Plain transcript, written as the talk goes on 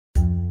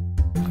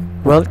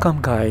Welcome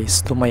guys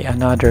to my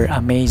another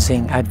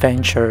amazing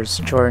adventures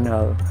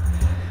journal.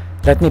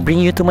 Let me bring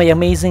you to my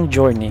amazing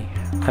journey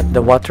at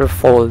the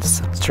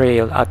waterfalls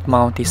trail at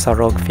Mount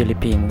ISAROG,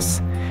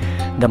 Philippines.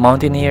 The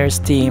mountaineers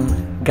team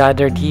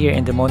gathered here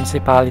in the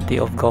municipality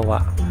of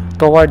Goa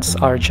towards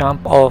our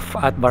jump off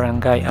at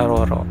Barangay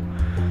Aroro.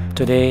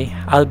 Today,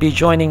 I'll be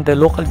joining the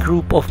local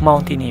group of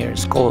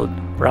mountaineers called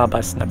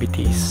Rabas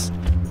Nabitis.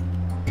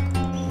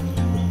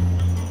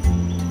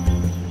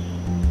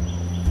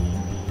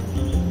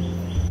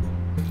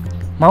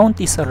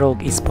 Mount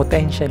ISAROG is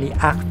potentially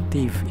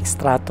active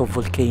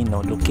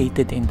stratovolcano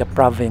located in the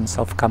province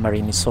of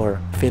Camarines Sur,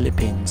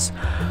 Philippines,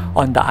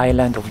 on the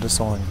island of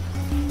Luzon.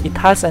 It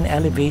has an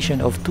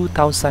elevation of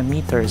 2,000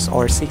 meters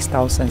or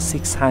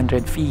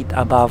 6,600 feet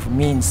above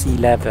mean sea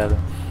level.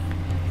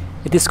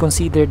 It is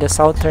considered the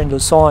southern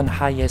Luzon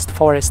highest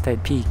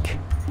forested peak.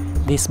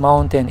 This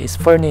mountain is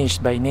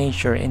furnished by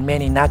nature in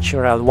many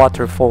natural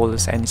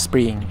waterfalls and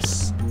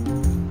springs.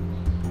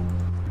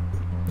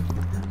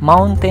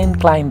 Mountain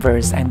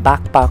climbers and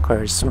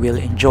backpackers will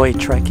enjoy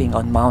trekking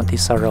on Mount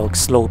ISAROG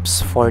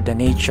slopes for the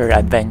nature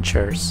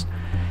adventures.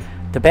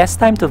 The best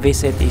time to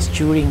visit is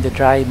during the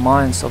dry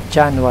months of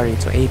January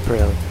to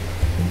April.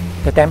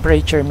 The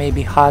temperature may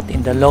be hot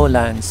in the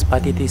lowlands,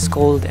 but it is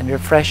cold and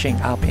refreshing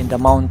up in the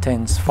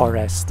mountains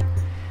forest.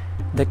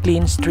 The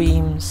clean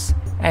streams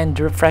and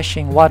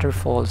refreshing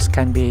waterfalls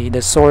can be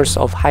the source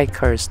of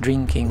hikers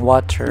drinking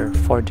water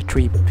for the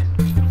trip.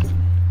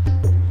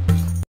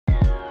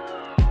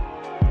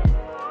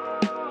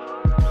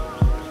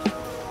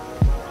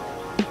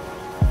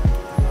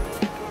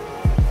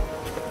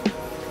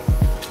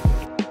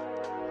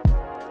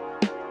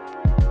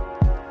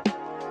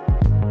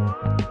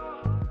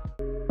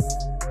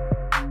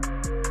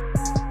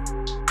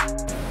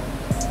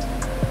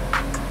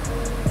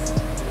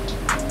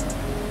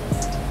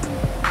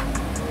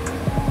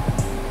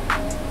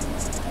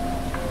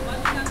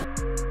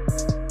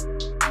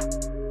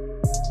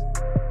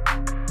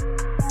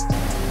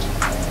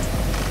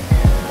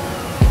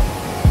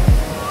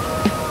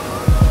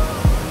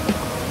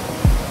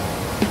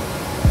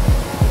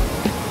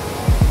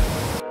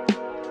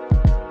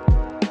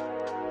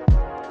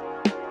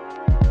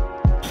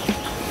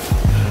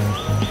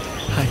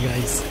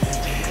 Guys,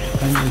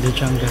 I'm in the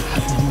jungle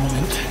at the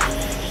moment.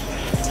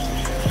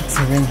 It's a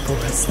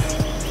rainforest.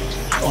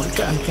 All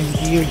I can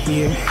hear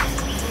here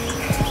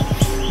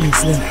is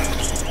the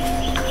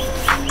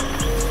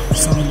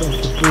sound of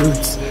the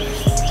birds,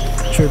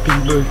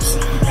 chirping birds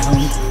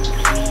around.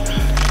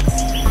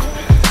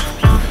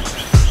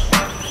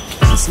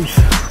 As if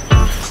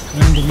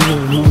I'm in the middle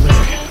of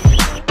nowhere.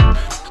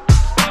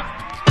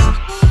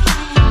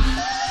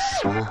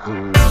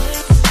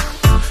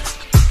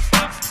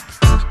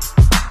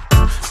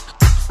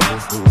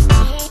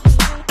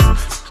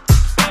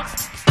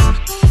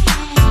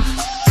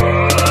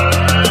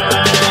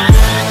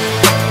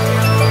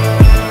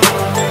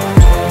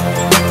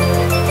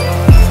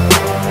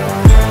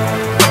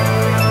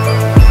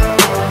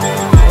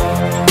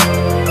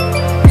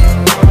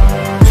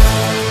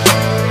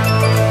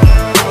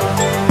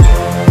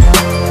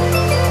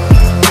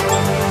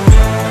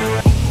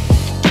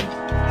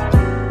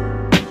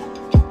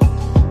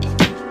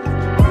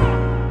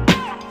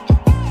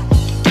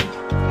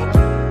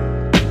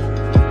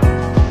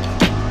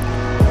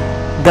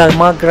 The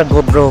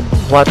Magragobrob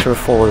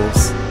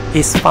waterfalls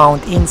is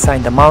found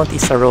inside the Mount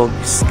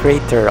ISAROG's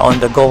crater on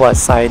the Goa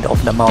side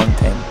of the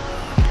mountain.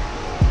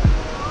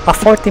 A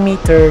 40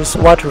 meters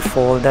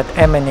waterfall that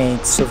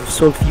emanates of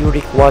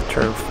sulfuric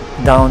water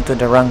down to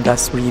the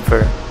Rangas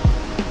River.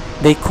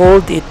 They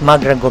called it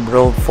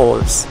Magragobrob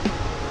Falls,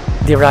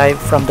 derived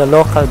from the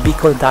local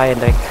Bicol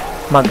dialect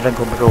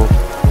Magragobrob,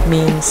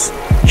 means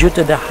due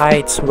to the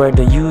heights where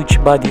the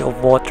huge body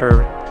of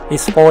water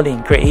is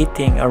falling,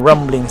 creating a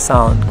rumbling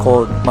sound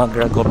called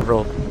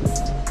Magragobrob.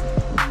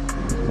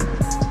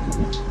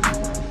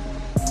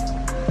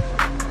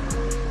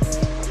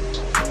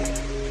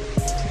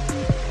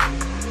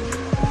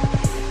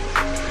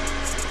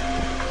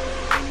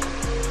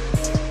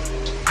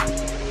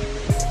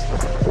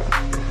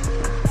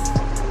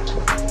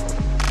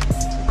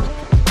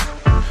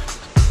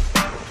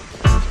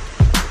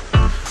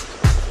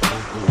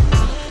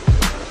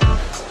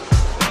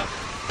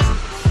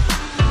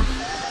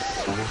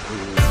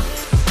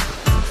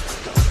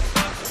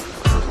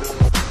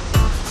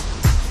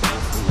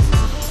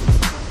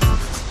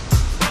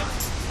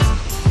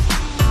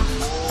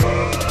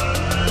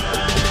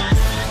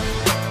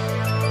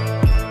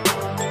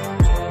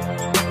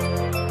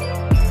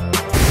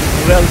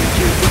 Well, with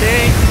you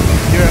today,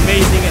 your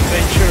amazing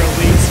adventure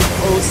awaits your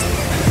host,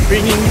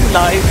 bringing you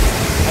live.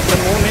 At the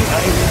moment,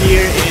 I'm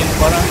here in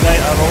Barangay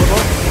Aroro,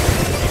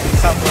 in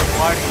Samar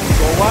Park in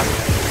Goa,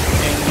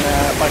 in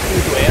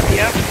Partido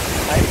area.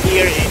 I'm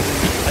here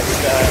at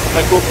the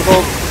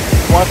Magragobrob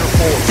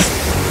waterfalls.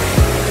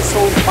 It's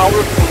so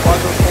powerful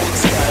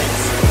waterfalls,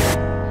 guys.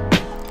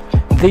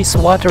 This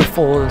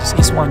waterfalls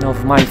is one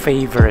of my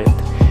favorite.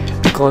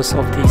 because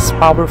of this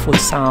powerful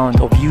sound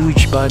of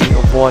huge body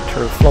of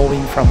water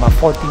flowing from a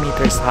 40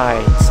 meters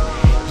height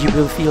You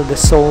will feel the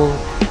soul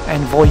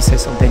and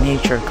voices of the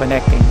nature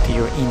connecting to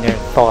your inner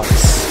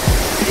thoughts.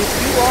 If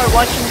you are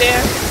watching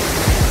there,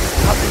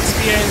 you have to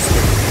experience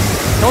it.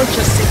 Don't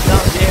just sit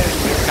down there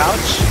on your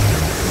couch.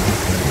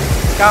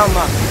 Come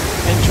up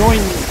and join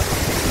me.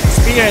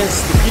 Experience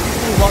the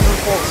beautiful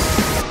waterfalls.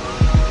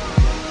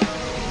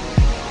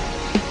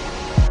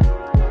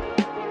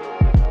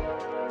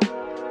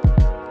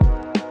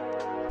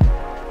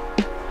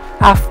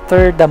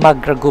 After the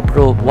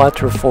Magragobrob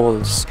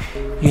waterfalls,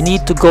 you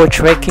need to go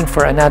trekking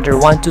for another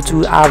 1 to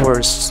 2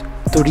 hours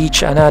to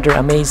reach another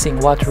amazing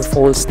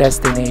waterfalls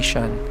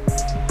destination.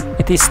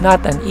 It is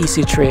not an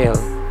easy trail.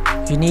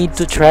 You need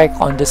to trek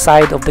on the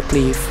side of the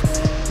cliff.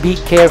 Be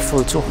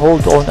careful to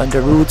hold on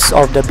the roots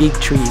of the big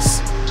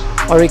trees,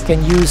 or you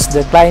can use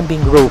the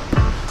climbing rope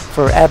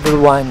for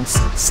everyone's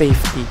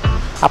safety.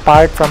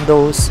 Apart from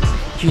those,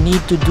 you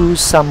need to do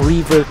some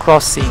river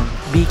crossing.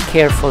 Be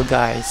careful,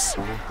 guys.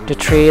 The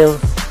trail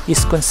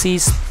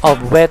consists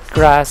of wet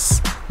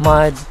grass,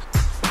 mud,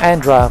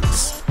 and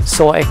rocks,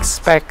 so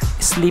expect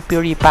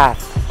slippery path.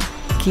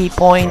 Key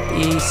point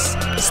is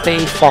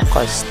stay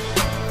focused.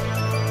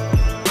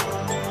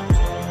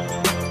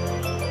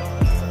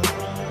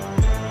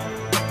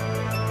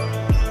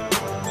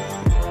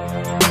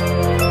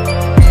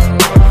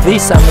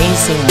 This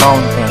amazing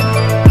mountain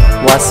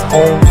was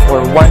home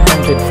for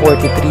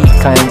 143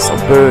 kinds of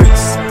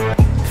birds,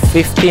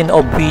 15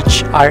 of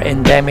which are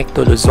endemic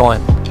to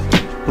Luzon.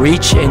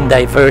 Rich in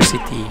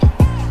diversity,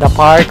 the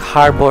park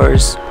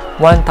harbors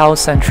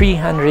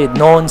 1,300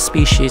 known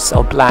species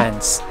of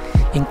plants,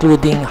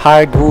 including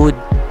hardwood,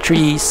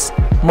 trees,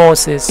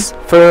 mosses,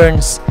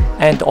 ferns,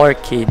 and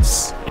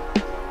orchids.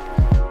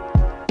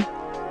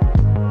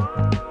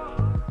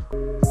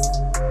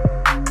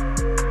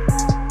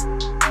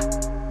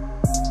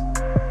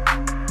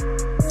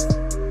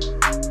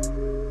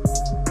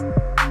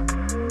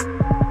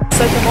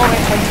 At the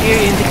moment, I'm here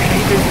in the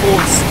Crater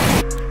Falls.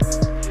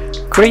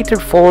 Crater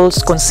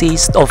Falls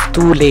consist of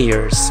 2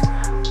 layers.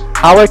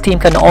 Our team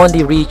can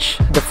only reach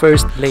the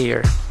first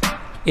layer.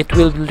 It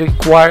will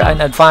require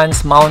an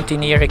advanced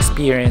mountaineer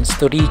experience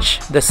to reach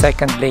the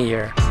second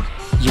layer.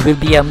 You will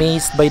be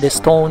amazed by the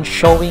stones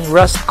showing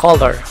rust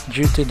color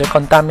due to the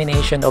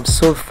contamination of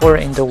sulfur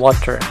in the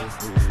water.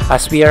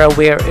 As we are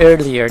aware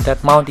earlier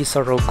that Mount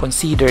ISAROG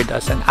considered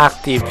as an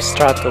active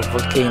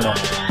stratovolcano.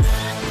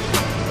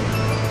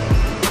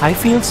 I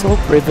feel so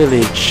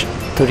privileged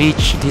to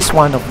reach this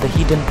one of the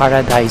hidden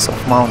paradise of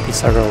Mount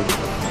ISAROG.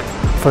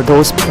 For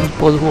those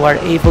people who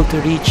are able to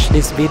reach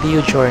this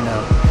video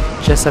journal,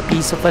 just a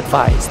piece of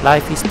advice: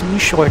 life is too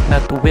short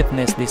not to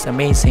witness this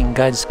amazing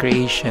God's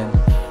creation.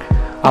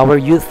 Our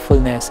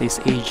youthfulness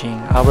is aging,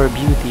 our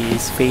beauty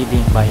is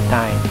fading by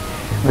time.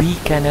 We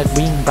cannot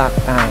bring back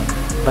time,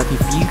 but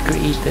if we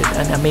created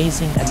an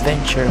amazing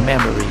adventure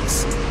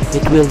memories,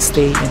 it will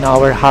stay in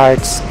our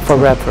hearts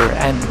forever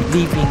and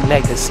leaving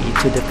legacy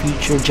to the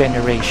future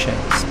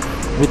generations.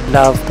 With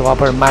love to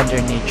our Mother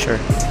Nature.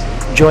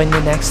 Join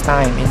me next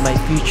time in my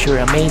future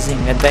amazing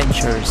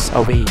adventures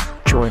away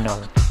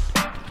journal.